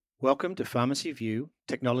Welcome to Pharmacy View,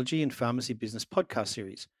 Technology and Pharmacy Business podcast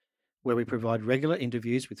series, where we provide regular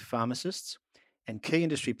interviews with pharmacists and key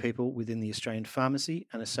industry people within the Australian pharmacy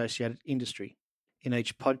and associated industry. In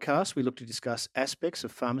each podcast, we look to discuss aspects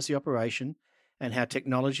of pharmacy operation and how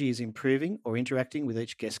technology is improving or interacting with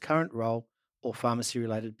each guest's current role or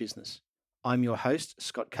pharmacy-related business. I'm your host,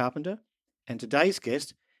 Scott Carpenter, and today's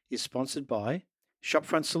guest is sponsored by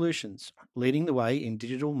Shopfront Solutions, leading the way in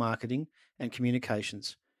digital marketing and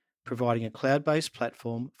communications, providing a cloud-based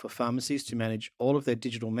platform for pharmacies to manage all of their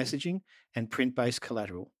digital messaging and print-based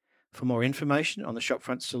collateral. For more information on the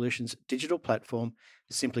Shopfront Solutions digital platform,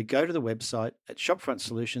 simply go to the website at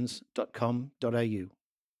shopfrontsolutions.com.au.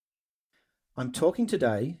 I'm talking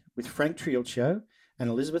today with Frank Triulcio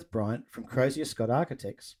and Elizabeth Bryant from Crozier Scott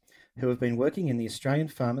Architects, who have been working in the Australian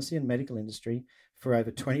pharmacy and medical industry for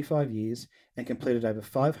over 25 years and completed over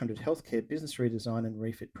 500 healthcare business redesign and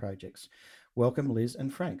refit projects. Welcome, Liz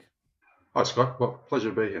and Frank. Hi, Scott. Well, pleasure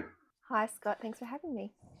to be here. Hi, Scott. Thanks for having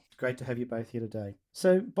me. It's great to have you both here today.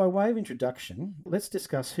 So, by way of introduction, let's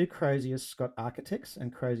discuss who Crozier Scott Architects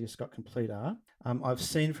and Crozier Scott Complete are. I've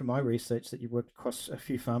seen from my research that you've worked across a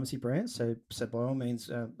few pharmacy brands, so by all means,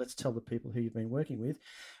 let's tell the people who you've been working with.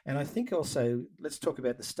 And I think also, let's talk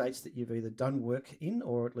about the states that you've either done work in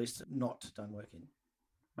or at least not done work in.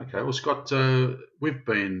 Okay, well, Scott, we've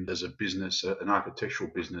been as a business, an architectural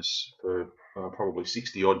business, for probably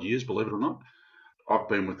 60 odd years, believe it or not. I've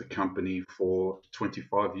been with the company for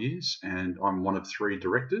 25 years and I'm one of three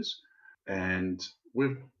directors. And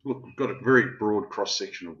we've got a very broad cross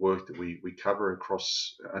section of work that we cover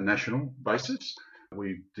across a national basis.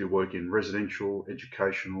 We do work in residential,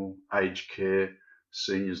 educational, aged care,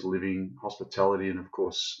 seniors living, hospitality, and of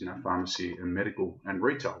course, pharmacy and medical and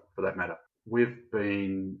retail for that matter. We've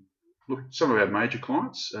been some of our major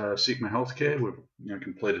clients, Sigma Healthcare. We've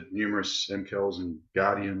completed numerous MCALs and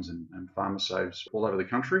Guardians and PharmaSaves all over the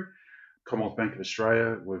country. Commonwealth Bank of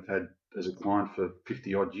Australia, we've had as a client for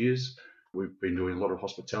 50 odd years. We've been doing a lot of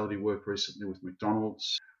hospitality work recently with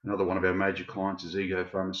McDonald's. Another one of our major clients is Ego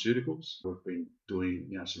Pharmaceuticals. We've been doing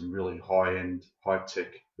some really high-end,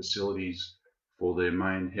 high-tech facilities for their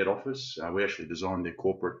main head office. We actually designed their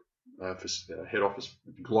corporate head office,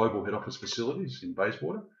 global head office facilities in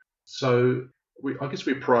Bayswater. So I guess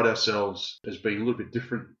we pride ourselves as being a little bit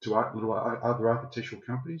different to other architectural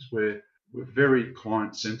companies, where we're very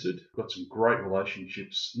client-centered. We've got some great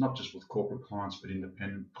relationships, not just with corporate clients, but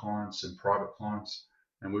independent clients and private clients.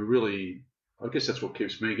 And we really, I guess that's what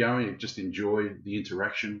keeps me going. I just enjoy the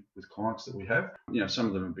interaction with clients that we have. Some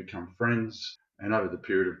of them have become friends. And over the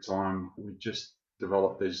period of time, we just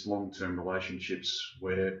developed these long-term relationships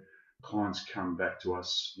where clients come back to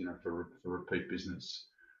us, for repeat business.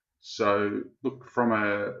 So, look, from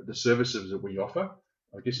the services that we offer,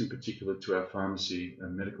 I guess in particular to our pharmacy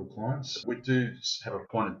and medical clients, we do have a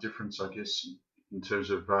point of difference, I guess, in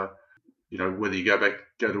terms of whether you go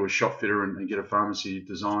to a shop fitter and get a pharmacy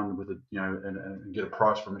design with and get a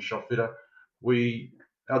price from a shop fitter.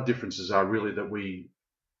 Our differences are really that we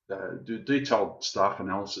do detailed staff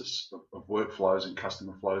analysis of workflows and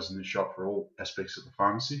customer flows in the shop for all aspects of the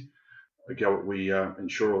pharmacy. We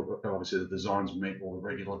ensure obviously the designs meet all the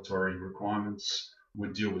regulatory requirements. We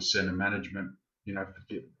deal with centre management, in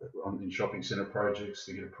shopping centre projects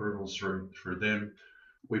to get approvals through them.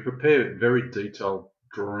 We prepare very detailed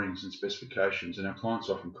drawings and specifications, and our clients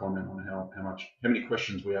often comment on how many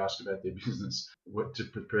questions we ask about their business to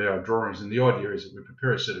prepare our drawings. And the idea is that we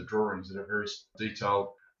prepare a set of drawings that are very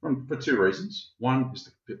detailed for two reasons. One is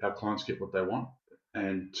that our clients get what they want,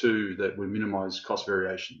 and two, that we minimise cost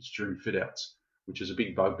variations during fit outs, which is a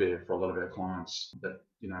big bugbear for a lot of our clients, that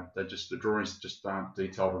the drawings just aren't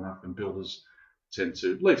detailed enough, and builders tend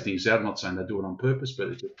to leave things out. I'm not saying they do it on purpose, but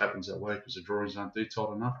it just happens that way because the drawings aren't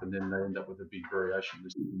detailed enough, and then they end up with a big variation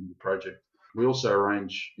list in the project. We also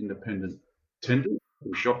arrange independent tenders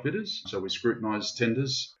for shop fitters, so we scrutinise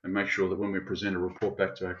tenders and make sure that when we present a report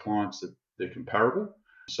back to our clients that they're comparable.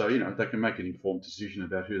 So, they can make an informed decision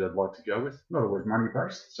about who they'd like to go with. Not always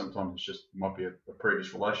money-based. Sometimes it's just might be a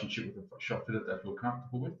previous relationship with a shop fitter they feel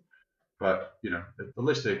comfortable with. But, at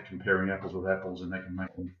least they're comparing apples with apples and they can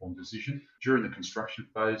make an informed decision. During the construction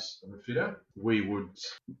phase of the fit-out, we would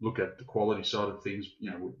look at the quality side of things,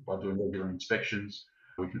 by doing regular inspections.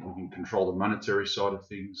 We can control the monetary side of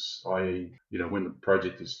things, i.e., when the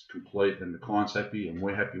project is complete and the client's happy and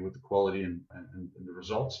we're happy with the quality and the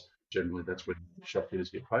results. Generally, that's when shop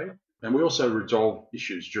fitters get paid. And we also resolve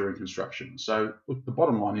issues during construction. So, look, the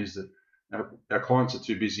bottom line is that our clients are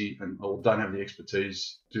too busy or don't have the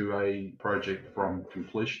expertise to do a project from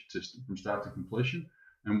start to completion.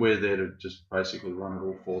 and we're there to just basically run it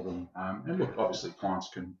all for them. And look, obviously clients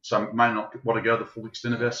some may not want to go the full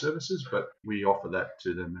extent of our services, but we offer that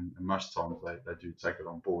to them, and most times they do take it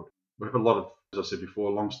on board. We have a lot of, as I said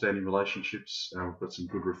before, long-standing relationships. We've got some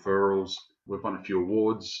good referrals. We've won a few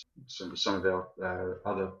awards. Some of our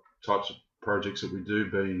other types of projects that we do,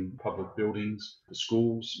 being public buildings, the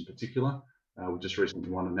schools in particular. We just recently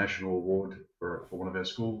won a national award for one of our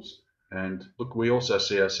schools. And look, we also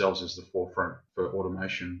see ourselves as the forefront for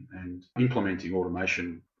automation and implementing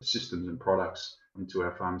automation systems and products into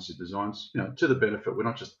our pharmacy designs. To the benefit, we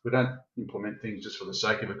don't implement things just for the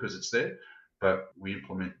sake of it because it's there, but we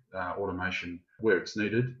implement automation where it's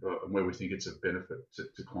needed and where we think it's a benefit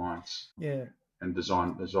to clients. Yeah. And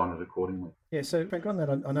design it accordingly. Yeah, so Frank, on that,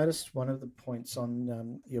 I noticed one of the points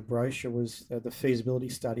on your brochure was the feasibility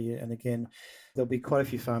study, and again, there'll be quite a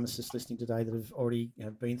few pharmacists listening today that have already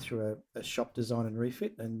been through a shop design and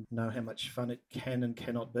refit and know how much fun it can and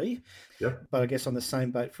cannot be. Yep. But I guess on the same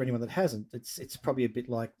boat for anyone that hasn't, it's probably a bit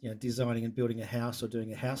like designing and building a house or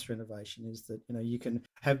doing a house renovation. Is that you can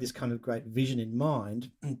have this kind of great vision in mind,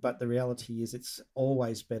 but the reality is it's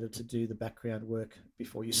always better to do the background work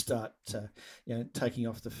before you start. Taking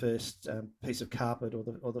off the first piece of carpet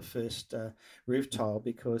or the first roof tile,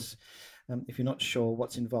 because if you're not sure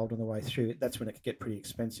what's involved on the way through, that's when it can get pretty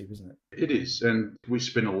expensive, isn't it? It is, and we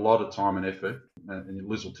spend a lot of time and effort, and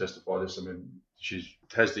Liz will testify this. I mean, she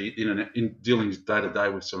has the internet in dealings day to day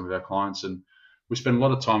with some of our clients, and we spend a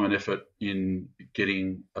lot of time and effort in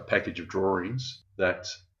getting a package of drawings that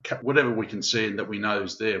whatever we can see and that we know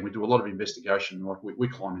is there. We do a lot of investigation, like we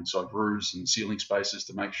climb inside roofs and ceiling spaces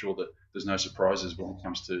to make sure that there's no surprises when it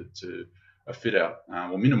comes to a fit out,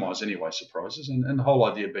 or minimise anyway surprises. And the whole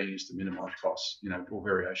idea being is to minimise costs, or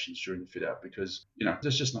variations during the fit out, because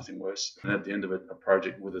there's just nothing worse than at the end of a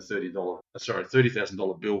project with a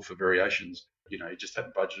 $30,000 bill for variations. You just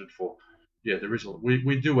hadn't budgeted for. Yeah, there is.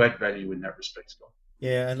 We do add value in that respect, Scott.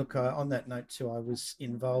 Yeah, and look, on that note too, I was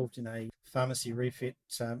involved in a pharmacy refit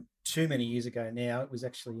too many years ago now. It was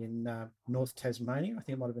actually in North Tasmania. I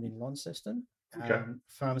think it might have been in Launceston. Okay.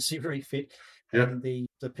 Pharmacy refit. Yep. And the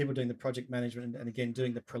people doing the project management and again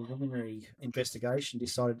doing the preliminary investigation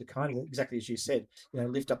decided to kind of, exactly as you said,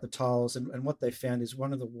 lift up the tiles. And what they found is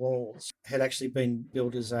one of the walls had actually been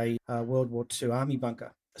built as a World War II army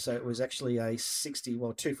bunker. So it was actually a 2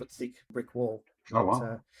 foot thick brick wall. Oh,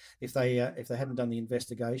 wow. If they hadn't done the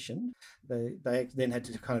investigation, they then had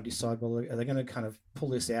to kind of decide, well, are they going to kind of pull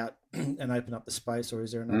this out and open up the space, or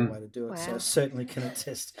is there another way to do it? Wow. So I certainly can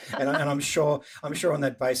attest, and I'm sure on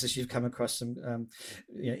that basis you've come across some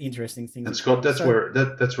interesting things. And Scott, that's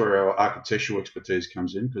where our architectural expertise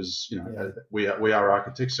comes in, because we are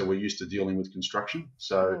architects, so we're used to dealing with construction.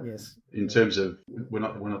 So yes. In terms of we're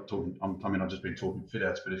not talking. I've just been talking fit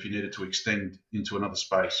outs, but if you needed to extend into another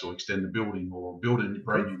space or extend the building or build a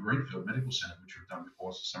brand new greenfield medical centre, which we've done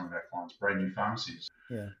before for some of our clients, brand new pharmacies.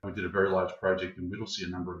 Yeah. We did a very large project in Whittlesea a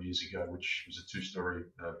number of years ago, which was a 2-story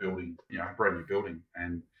building, a brand new building.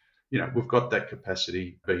 And, we've got that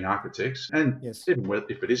capacity being architects. And yes. Even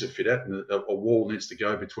if it is a fit out and a wall needs to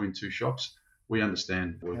go between two shops, we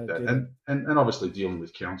understand that. And obviously dealing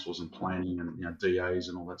with councils and planning and DAs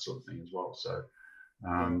and all that sort of thing as well. So,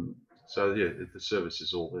 the service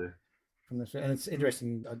is all there. And it's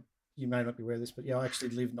interesting. You may not be aware of this, but I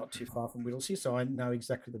actually live not too far from Whittlesea, so I know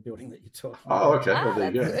exactly the building that you're talking about. Oh, okay. Well,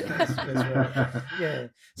 there you go. Yeah.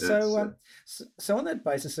 So on that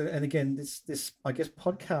basis, and again, this I guess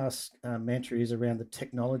podcast mantra is around the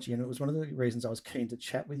technology, and it was one of the reasons I was keen to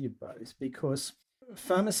chat with you both, because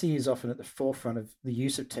pharmacy is often at the forefront of the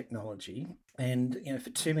use of technology, and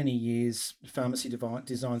for too many years, pharmacy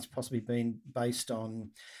design's possibly been based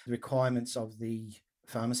on the requirements of the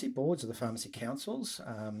pharmacy boards or the pharmacy councils.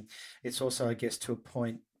 It's also, I guess, to a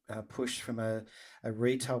point pushed from a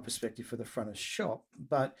retail perspective for the front of shop.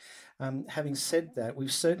 But having said that,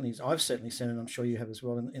 I've certainly seen, and I'm sure you have as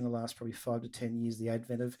well, in the last probably 5 to 10 years, the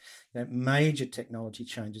advent of major technology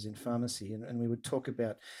changes in pharmacy. And we would talk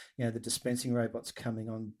about the dispensing robots coming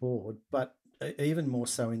on board, but even more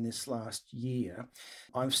so in this last year,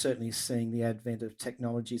 I'm certainly seeing the advent of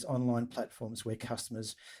technologies, online platforms where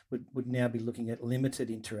customers would now be looking at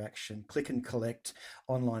limited interaction, click and collect,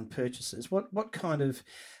 online purchases. What kind of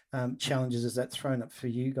challenges has that thrown up for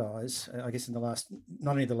you guys, I guess, in the last,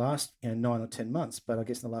 not only the last 9 or 10 months, but I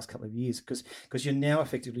guess in the last couple of years, because you're now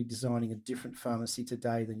effectively designing a different pharmacy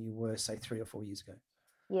today than you were, say, 3 or 4 years ago?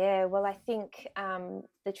 Yeah, well, I think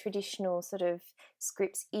the traditional sort of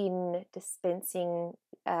scripts in dispensing,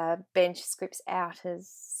 bench scripts out has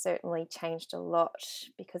certainly changed a lot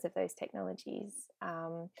because of those technologies.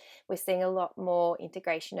 We're seeing a lot more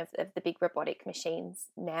integration of the big robotic machines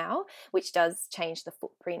now, which does change the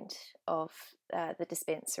footprint of the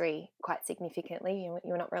dispensary quite significantly.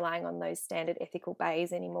 You're not relying on those standard ethical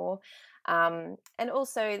bays anymore. And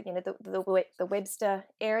also, the Webster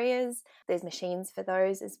areas, there's machines for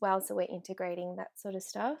those as well. So we're integrating that sort of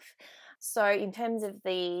stuff. So in terms of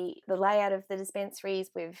the layout of the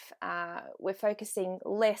dispensaries, we're focusing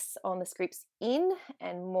less on the scripts in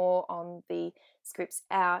and more on the scripts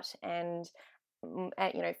out and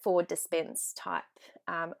for dispense type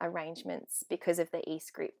arrangements because of the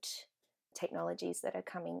e-script technologies that are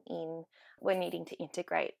coming in. We're needing to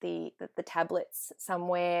integrate the tablets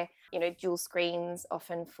somewhere, dual screens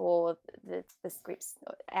often for the scripts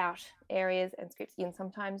out areas and scripts in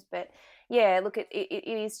sometimes. But yeah, look, it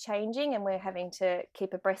is changing, and we're having to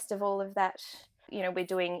keep abreast of all of that. We're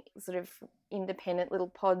doing sort of independent little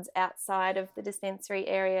pods outside of the dispensary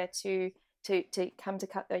area to come to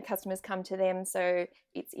customers come to them, so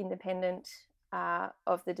it's independent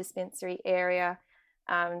of the dispensary area.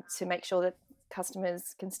 To make sure that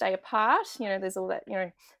customers can stay apart. There's all that,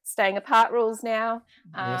 staying apart rules now.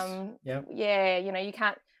 Yes. Yeah, you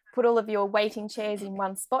can't put all of your waiting chairs in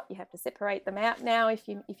one spot. You have to separate them out now if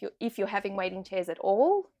you're having waiting chairs at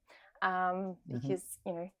all, because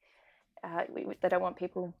they don't want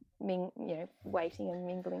people waiting and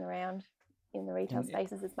mingling around in the retail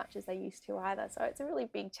spaces as much as they used to either. So it's a really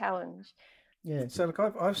big challenge. Yeah, so look,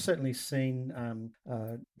 I've certainly seen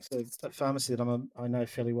so a pharmacy that I know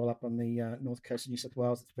fairly well up on the north coast of New South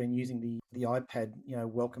Wales that's been using the iPad,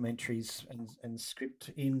 welcome entries and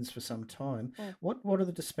script ins for some time. What are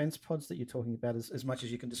the dispense pods that you're talking about, as much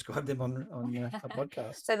as you can describe them on a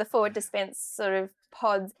podcast? So the forward dispense sort of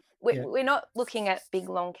pods. We're not looking at big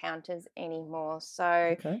long counters anymore.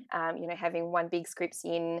 So having one big scripts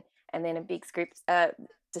in and then a big scripts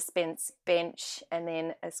dispense bench and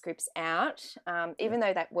then a scripts out, even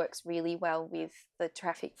though that works really well with the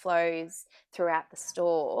traffic flows throughout the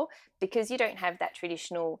store, because you don't have that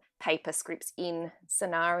traditional paper scripts in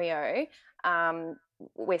scenario.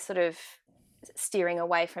 We're sort of steering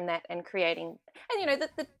away from that and creating, and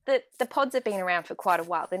the pods have been around for quite a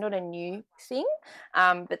while. They're not a new thing,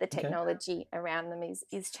 but the technology around them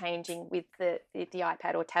is changing with the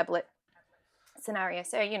iPad or tablet scenario.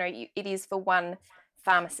 So it is for one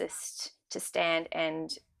pharmacist to stand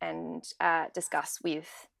and discuss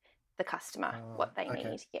with the customer what they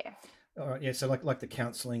need. Yeah. All right. Yeah. So like the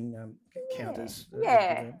counselling counters.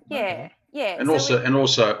 Yeah. And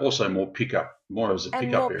also more pickup, more as a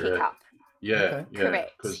pickup area. Pickup. Yeah.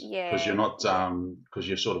 Correct. Because you're not because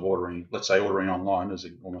you're sort of ordering online as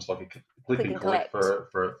almost like a click and collect for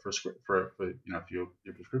a script for your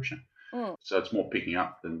prescription. So it's more picking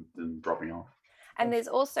up than dropping off. And there's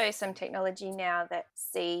also some technology now that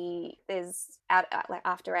there's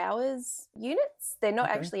after hours units. They're not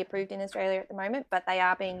actually approved in Australia at the moment, but they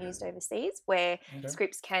are being used overseas, where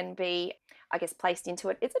scripts can be, I guess, placed into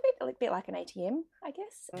it. It's a bit like an ATM, I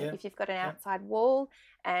guess, if you've got an outside wall,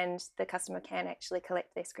 and the customer can actually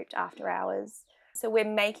collect their script after hours. So we're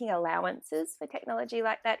making allowances for technology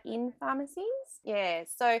like that in pharmacies. Yeah,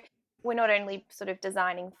 so we're not only sort of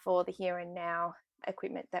designing for the here and now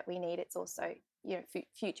equipment that we need, it's also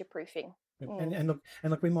future proofing. And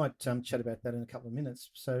look, we might chat about that in a couple of minutes.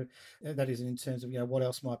 So that is in terms of what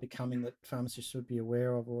else might be coming that pharmacists should be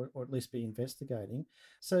aware of, or at least be investigating.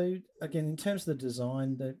 So again, in terms of the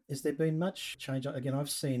design, has there been much change? Again, I've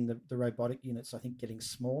seen the robotic units, I think, getting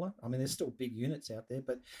smaller. I mean, there's still big units out there,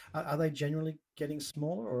 but are they generally getting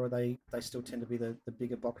smaller, or are they still tend to be the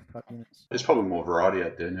bigger box type units? There's probably more variety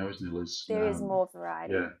out there now, isn't there, Liz? There is more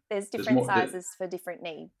variety. Yeah. There's different sizes for different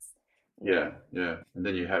needs. Yeah. And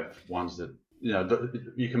then you have ones that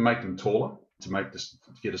you can make them taller to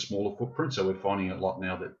get a smaller footprint. So we're finding a lot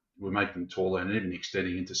now that we make them taller and even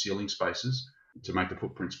extending into ceiling spaces to make the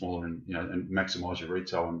footprint smaller and and maximise your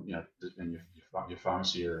retail and your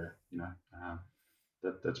pharmacy area.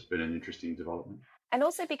 That's been an interesting development. And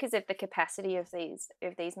also because of the capacity of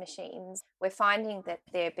these machines, we're finding that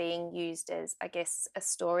they're being used as, I guess, a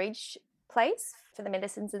storage place for the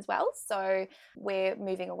medicines as well. So we're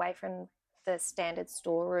moving away from the standard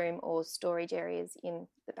storeroom or storage areas in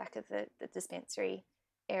the back of the dispensary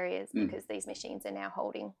areas, because these machines are now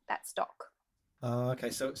holding that stock. Okay,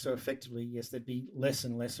 so effectively, yes, there'd be less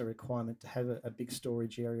and less a requirement to have a big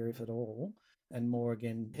storage area, if at all, and more,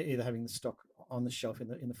 again, either having the stock on the shelf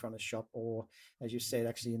in the front of shop, or, as you said,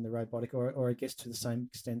 actually in the robotic, or I guess to the same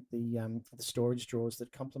extent the storage drawers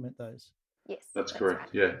that complement those. Yes, that's correct.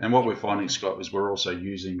 Right. Yeah, and what we're finding, Scott, is we're also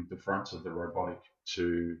using the fronts of the robotic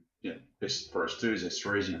to best for S2s,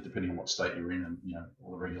 S3s, depending on what state you're in, and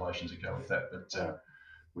all the regulations that go with that. But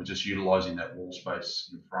we're just utilising that wall space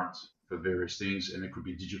in front for various things, and it could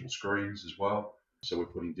be digital screens as well. So we're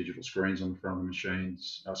putting digital screens on the front of the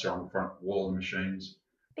machines, on the front wall of the machines.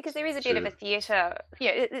 Because there is a bit of a theatre,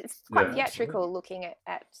 it's quite theatrical absolutely. Looking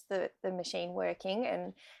at the machine working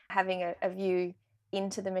and having a view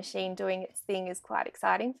into the machine doing its thing is quite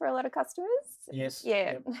exciting for a lot of customers. Yes.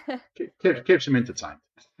 Yeah. Yep. Keeps them entertained.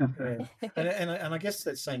 Yeah. And I guess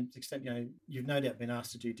to that same extent, you've no doubt been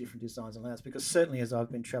asked to do different designs on that, because certainly as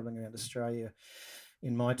I've been travelling around Australia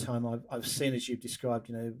in my time, I've seen, as you've described,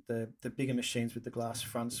 the bigger machines with the glass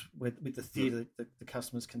fronts, with the theatre that the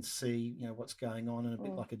customers can see, what's going on, and a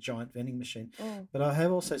bit like a giant vending machine. But I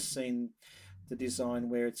have also seen the design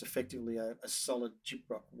where it's effectively a solid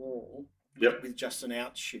gyprock wall with just an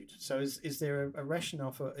outshoot. So is there a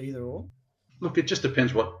rationale for either or? Look, it just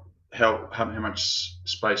depends how much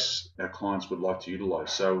space our clients would like to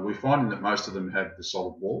utilise. So we're finding that most of them have the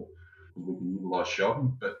solid wall. We can utilise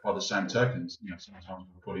shelving, but by the same token, sometimes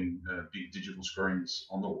we're putting big digital screens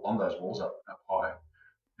on those walls up high,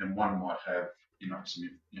 and one might have some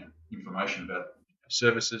information about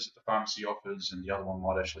services that the pharmacy offers, and the other one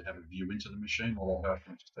might actually have a view into the machine, or they'll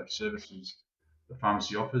just have services the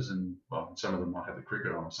pharmacy offers, and some of them might have the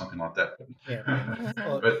cricket on or something like that.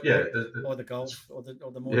 Or the golf, or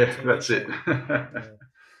the more. Yeah, that's it.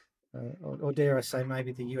 Or dare I say,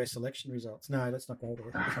 maybe the US election results. No, let's not go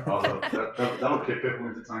there. That'll keep people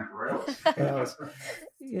entertained for hours.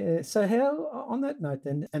 Yeah. So how, on that note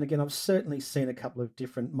then, and again, I've certainly seen a couple of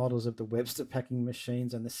different models of the Webster packing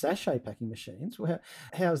machines and the sachet packing machines. Well,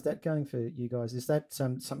 how's that going for you guys? Is that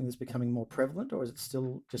something that's becoming more prevalent, or is it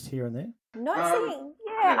still just here and there?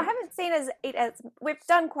 I haven't seen it as we've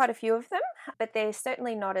done quite a few of them, but they're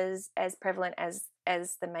certainly not as prevalent as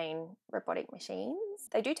the main robotic machines.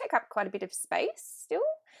 They do take up quite a bit of space still,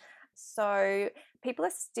 so people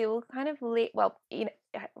are still kind of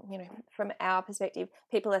from our perspective,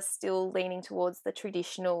 people are still leaning towards the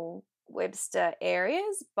traditional Webster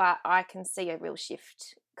areas, but I can see a real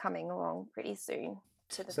shift coming along pretty soon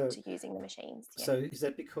to using the machines. Yeah. So is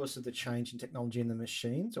that because of the change in technology in the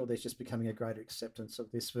machines, or there's just becoming a greater acceptance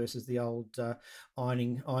of this versus the old the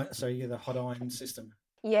hot iron system?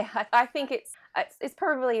 Yeah, I think it's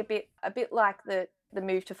probably a bit like the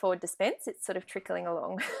move to forward dispense. It's sort of trickling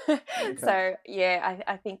along. Okay. So yeah,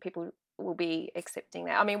 I think people will be accepting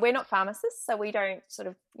that. I mean, we're not pharmacists, so we don't sort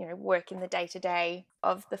of work in the day-to-day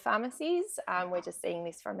of the pharmacies. We're just seeing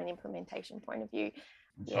this from an implementation point of view.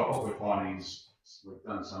 So what we're finding is we've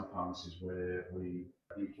done some pharmacies where we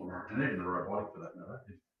implement, and even the robotic for that matter,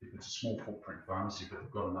 if it's a small footprint pharmacy but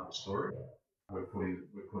they've got an upper story, we're putting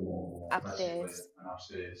upstairs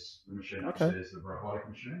the machine upstairs, the robotic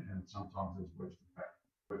machine, and sometimes there's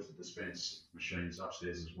Webster dispense machines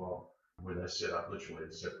upstairs as well, where they set up literally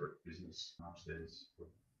a separate business upstairs.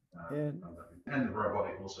 And the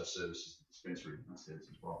robotic also services the dispensary upstairs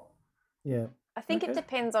as well. Yeah. I think it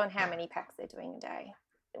depends on how many packs they're doing a day,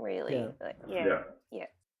 really. Yeah.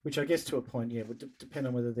 Which I guess to a point, would depend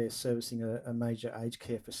on whether they're servicing a major aged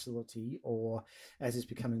care facility, or, as is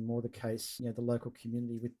becoming more the case, the local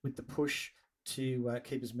community with the push to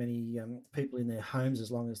keep as many people in their homes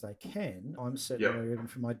as long as they can. I'm certainly aware, even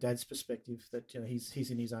from my dad's perspective, that he's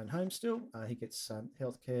in his own home still. He gets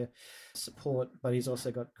healthcare support, but he's also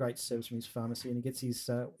got great service from his pharmacy, and he gets his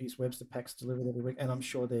Webster packs delivered every week. And I'm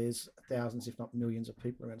sure there's thousands, if not millions, of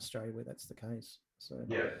people around Australia where that's the case. So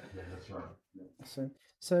that's right. Yeah.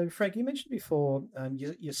 So Frank, you mentioned before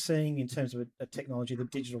you're seeing, in terms of a technology, the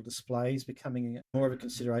digital displays becoming more of a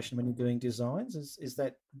consideration when you're doing designs. Is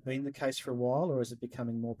that been the case for a while, or is it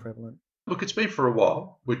becoming more prevalent? Look, it's been for a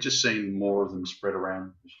while. We've just seen more of them spread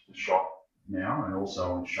around the shop now, and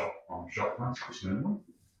also on shop fronts externally.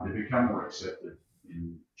 They've become more accepted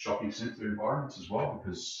in shopping centre environments as well,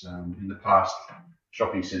 because in the past,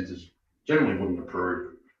 shopping centres generally wouldn't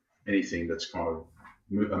approve anything that's kind of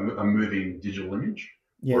a moving digital image.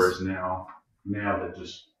 Yes. Whereas now they're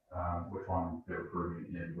just we're finding they're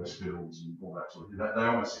approving it in Westfields and all that sort of thing. They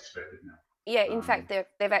almost expect it now. Yeah, in fact,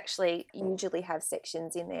 they've actually usually have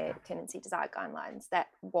sections in their tenancy design guidelines that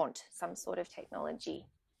want some sort of technology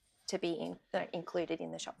to be included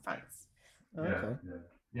in the shop fronts. Okay.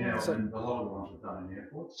 Yeah. And a lot of the ones we've done in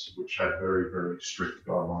airports, which have very, very strict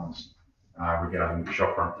guidelines regarding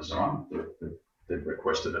shop front design, they've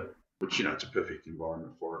requested it. Which, it's a perfect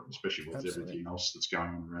environment for it, especially with everything else that's going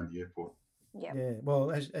on around the airport. Yeah. Well,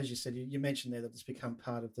 as you said, you mentioned there that it's become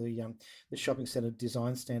part of the shopping centre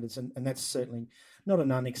design standards, and that's certainly not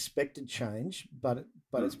an unexpected change, but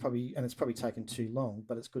it's probably taken too long.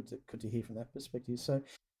 But it's good to hear from that perspective. So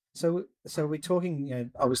So we're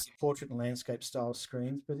talking, obviously portrait and landscape style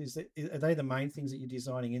screens, but are they the main things that you're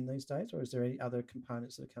designing in these days, or is there any other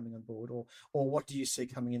components that are coming on board, or what do you see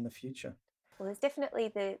coming in the future? Well, there's definitely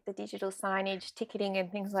the digital signage, ticketing,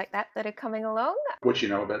 and things like that that are coming along, Which you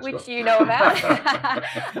know about, which Scott. you know about.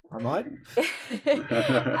 I might.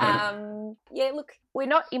 Yeah, look, we're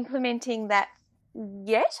not implementing that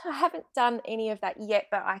yet. I haven't done any of that yet,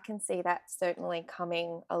 but I can see that certainly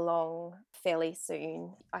coming along fairly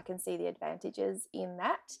soon. I can see the advantages in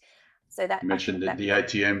that. So that You mentioned I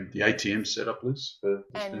think the ATM setup, Liz, for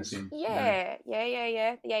and dispensing. yeah.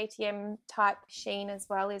 The ATM type machine as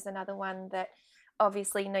well is another one that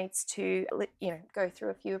obviously needs to go through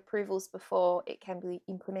a few approvals before it can be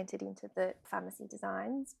implemented into the pharmacy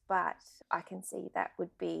designs. But I can see that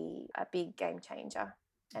would be a big game changer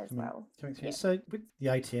as well. Coming through. Yeah. So with the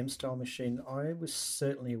ATM style machine, I was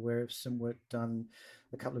certainly aware of some work done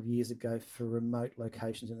a couple of years ago for remote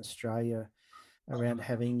locations in Australia around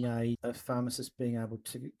having a pharmacist being able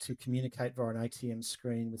to communicate via an ATM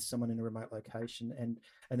screen with someone in a remote location, and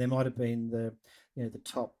there might have been the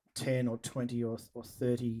top 10 or 20 or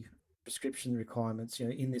 30 prescription requirements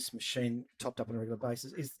in this machine topped up on a regular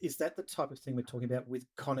basis. Is that the type of thing we're talking about with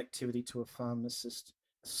connectivity to a pharmacist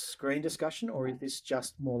screen discussion, or is this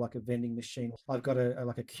just more like a vending machine? I've got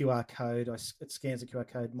like a QR code. It scans the QR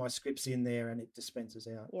code. My script's in there, and it dispenses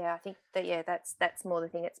out. Yeah, I think that's more the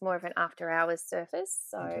thing. It's more of an after hours service.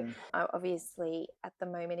 So okay. Obviously, at the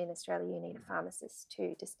moment in Australia, you need a pharmacist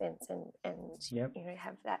to dispense and yep.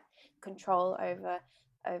 Have that control over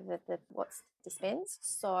the what's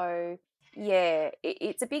dispensed. So yeah,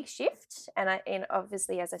 it's a big shift, and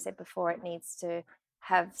obviously, as I said before, it needs to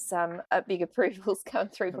have some big approvals come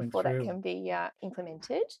through before that can be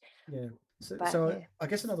implemented. Yeah. So I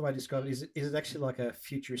guess another way to describe it is it actually like a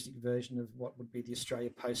futuristic version of what would be the Australia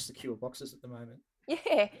Post secure boxes at the moment?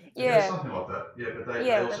 Yeah. Something like that. Yeah,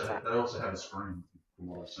 but they also have a screen from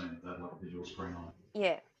what I've seen. They have like a digital screen on it.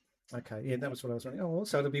 Yeah. Okay, yeah, that was what I was wondering. Oh, well,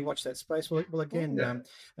 so it'll be watch that space. Well, again,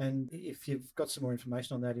 and if you've got some more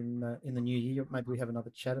information on that in the new year, maybe we have another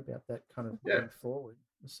chat about that kind of going forward.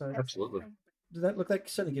 So absolutely. That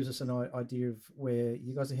certainly gives us an idea of where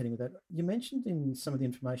you guys are heading with that. You mentioned in some of the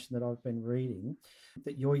information that I've been reading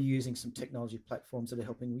that you're using some technology platforms that are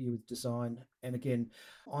helping you with design. And again,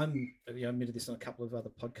 I admitted this on a couple of other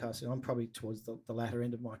podcasts, and I'm probably towards the latter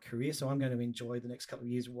end of my career, so I'm going to enjoy the next couple of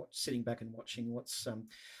years sitting back and watching what's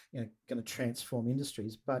going to transform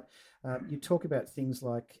industries. But you talk about things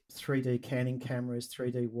like 3D canning cameras,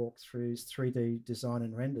 3D walkthroughs, 3D design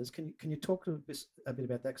and renders. Can you talk a bit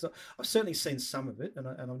about that? Because I've certainly seen some of it, and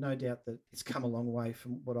I've no doubt that it's come a long way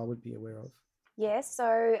from what I would be aware of. Yeah,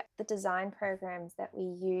 so the design programs that we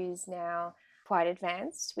use now quite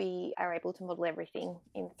advanced. We are able to model everything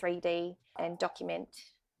in 3D and document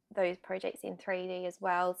those projects in 3D as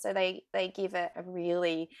well. So they give a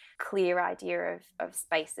really clear idea of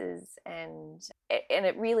spaces, and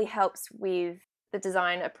it really helps with the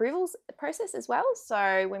design approvals process as well.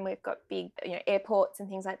 So when we've got big airports and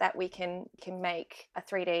things like that, we can make a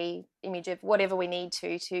 3D image of whatever we need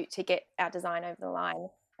to get our design over the line.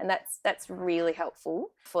 And that's really helpful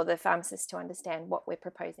for the pharmacist to understand what we're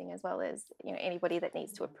proposing, as well as anybody that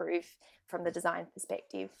needs to approve from the design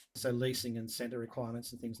perspective. So leasing and centre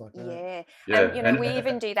requirements and things like that. Yeah. And we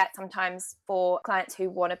even do that sometimes for clients who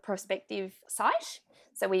want a prospective site.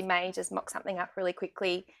 So we may just mock something up really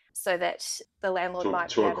quickly so that the landlord might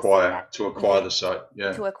to acquire the site.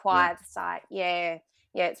 Yeah. To acquire the site. Yeah.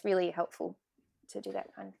 Yeah, it's really helpful to do that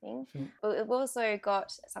kind of thing. We've also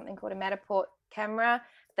got something called a Matterport camera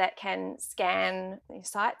that can scan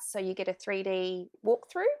sites, so you get a 3D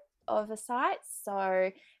walkthrough of a site. So,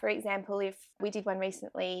 for example, if we did one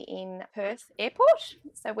recently in Perth Airport,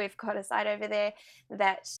 so we've got a site over there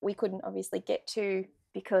that we couldn't obviously get to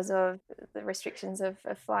because of the restrictions of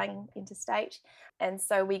flying interstate. And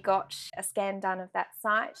so we got a scan done of that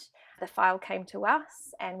site. The file came to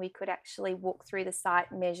us and we could actually walk through the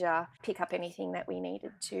site, measure, pick up anything that we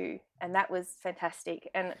needed to. And that was fantastic.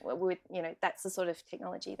 And that's the sort of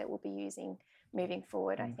technology that we'll be using moving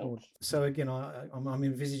forward, I think. So again, I'm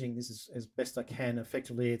envisaging this as best I can.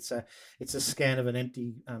 Effectively, it's a scan of an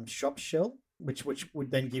empty shop shell, which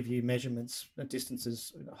would then give you measurements,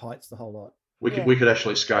 distances, heights, the whole lot. We could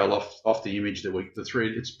actually scale off the image that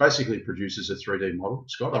it basically produces a 3D model,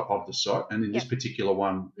 Scott, of the site. And in this particular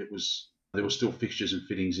one, there were still fixtures and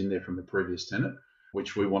fittings in there from the previous tenant,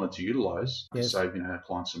 which we wanted to utilise to save our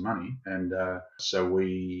clients some money. And so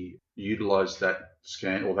we utilised that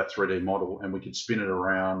scan or that 3D model, and we could spin it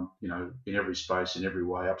around, in every space, in every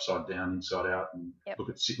way, upside down, inside out, and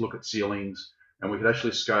look at ceilings and we could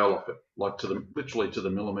actually scale off it, like literally to the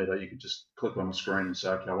millimetre. You could just click on the screen and say,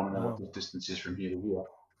 okay, I want to know what the distance is from here to here.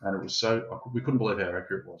 And it was we couldn't believe how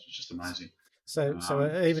accurate it was. It was just amazing.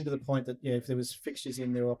 So even to the point that if there was fixtures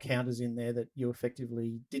in there or counters in there that you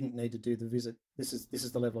effectively didn't need to do the visit, this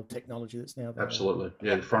is the level of technology that's now available. Absolutely,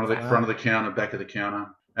 yeah. The front of the counter, back of the counter,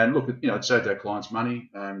 and look, it saved our clients money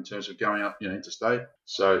in terms of going up, interstate.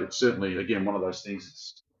 So it's certainly, again, one of those things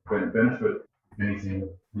that's been a benefit. If anything,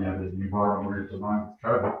 the environment we're in at the moment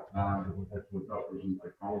with COVID, we've had to adopt using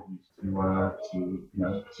technologies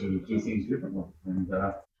to do things differently, and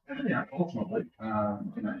ultimately,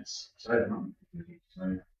 it's saved money.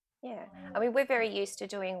 So, yeah, I mean, we're very used to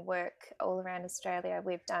doing work all around Australia.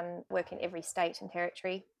 We've done work in every state and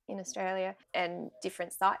territory in Australia and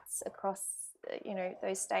different sites across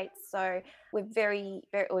those states. So we're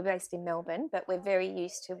we're based in Melbourne, but we're very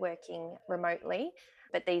used to working remotely.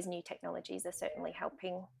 But these new technologies are certainly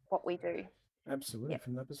helping what we do. Absolutely,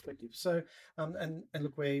 from that perspective. So, and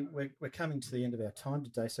look, we're coming to the end of our time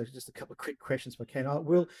today. So, just a couple of quick questions, if I can.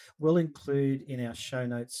 We'll include in our show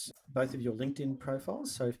notes both of your LinkedIn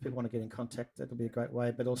profiles. So, if people want to get in contact, that'll be a great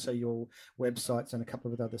way. But also your websites and a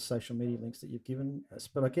couple of other social media links that you've given us.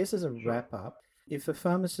 But I guess as a wrap up, if a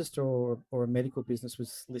pharmacist or a medical business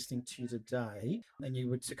was listening to you today, and you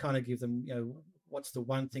were to kind of give them, what's the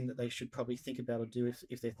one thing that they should probably think about or do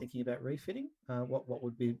if they're thinking about refitting? What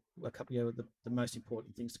would be a couple of the most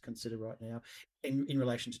important things to consider right now in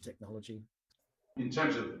relation to technology? In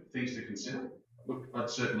terms of things to consider, look, I'd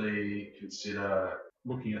certainly consider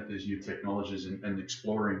looking at these new technologies and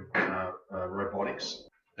exploring robotics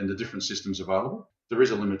and the different systems available. There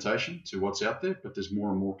is a limitation to what's out there, but there's more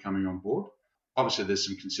and more coming on board. Obviously, there's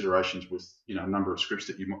some considerations with a number of scripts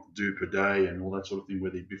that you might do per day and all that sort of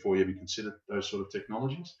thing before you even consider those sort of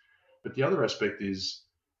technologies. But the other aspect is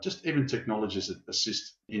just even technologies that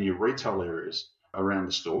assist in your retail areas around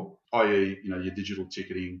the store, i.e., your digital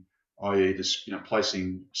ticketing, i.e., just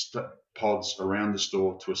placing pods around the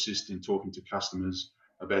store to assist in talking to customers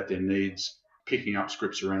about their needs, picking up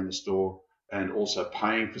scripts around the store, and also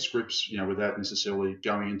paying for scripts, without necessarily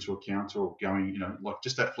going into a counter or going, like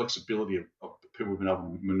just that flexibility of people being able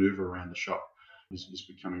to maneuver around the shop is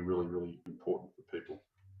becoming really, really important for people.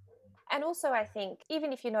 And also, I think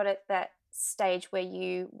even if you're not at that stage where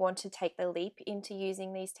you want to take the leap into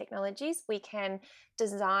using these technologies, we can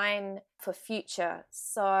design for future.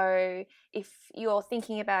 So if you're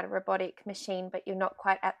thinking about a robotic machine but you're not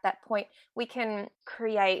quite at that point, we can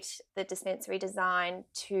create the dispensary design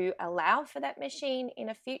to allow for that machine in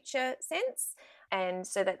a future sense, and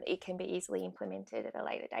so that it can be easily implemented at a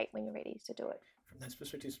later date when you're ready to do it. From that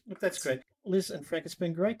perspective, look, that's great. Liz and Frank, it's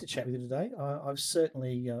been great to chat with you today. I've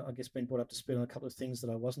certainly, been brought up to speed on a couple of things that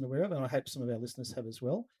I wasn't aware of, and I hope some of our listeners have as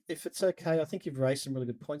well. If it's okay, I think you've raised some really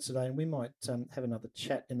good points today, and we might have another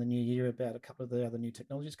chat in the new year about a couple of the other new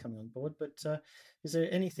technologies coming on board. But is there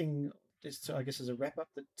anything, as a wrap-up,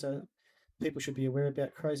 that people should be aware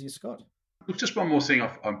about Crozier Scott? Look, just one more thing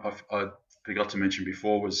I forgot to mention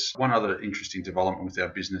before was one other interesting development with our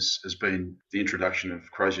business has been the introduction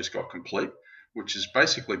of Crozier Scott Complete, which has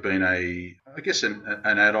basically been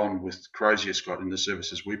an add-on with Crozier Scott in the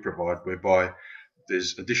services we provide, whereby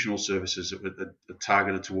there's additional services that are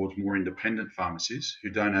targeted towards more independent pharmacies who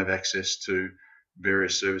don't have access to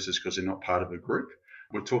various services because they're not part of a group.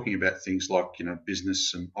 We're talking about things like,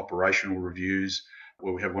 business and operational reviews,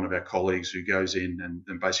 where we have one of our colleagues who goes in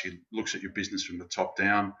and basically looks at your business from the top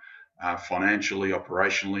down, financially,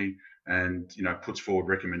 operationally, and puts forward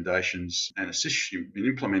recommendations and assists you in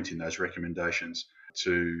implementing those recommendations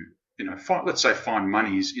to find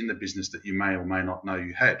monies in the business that you may or may not know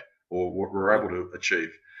you had or were able to achieve.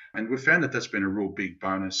 And we've found that that's been a real big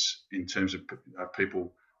bonus in terms of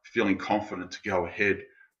people feeling confident to go ahead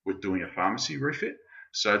with doing a pharmacy refit.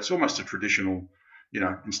 So it's almost a traditional,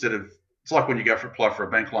 it's like when you go apply for a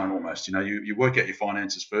bank loan almost. You work out your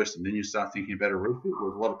finances first and then you start thinking about a refit.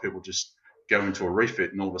 Whereas a lot of people just go into a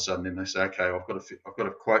refit and all of a sudden then they say, okay, I've got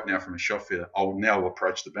a quote now from a shop fitter. I'll now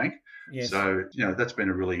approach the bank. Yes. So, that's been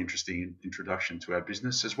a really interesting introduction to our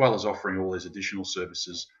business, as well as offering all these additional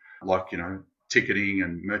services like, ticketing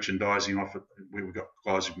and merchandising. We've got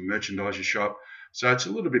guys who merchandise your shop. So it's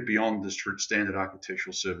a little bit beyond the standard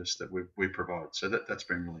architectural service that we provide. So that's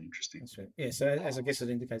been really interesting. That's right. Yeah. So as I guess it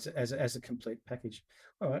indicates, as a complete package.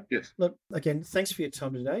 All right. Yes. Look, again, thanks for your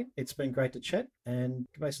time today. It's been great to chat. And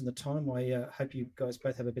based on the time, I hope you guys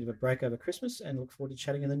both have a bit of a break over Christmas and look forward to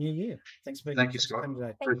chatting in the new year. Thanks for Thank you, Scott.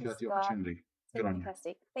 today. Appreciate the opportunity. Good on you.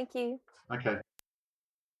 Fantastic. Thank you. Okay.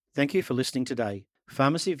 Thank you for listening today.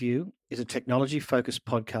 Pharmacy View is a technology-focused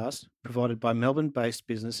podcast provided by Melbourne-based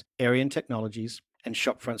business Arian Technologies and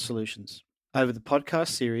Shopfront Solutions. Over the podcast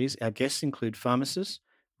series, our guests include pharmacists,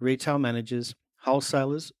 retail managers,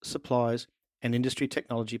 wholesalers, suppliers, and industry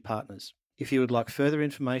technology partners. If you would like further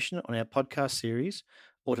information on our podcast series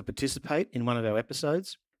or to participate in one of our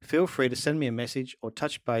episodes, feel free to send me a message or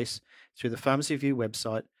touch base through the Pharmacy View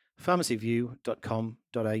website,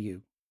 pharmacyview.com.au.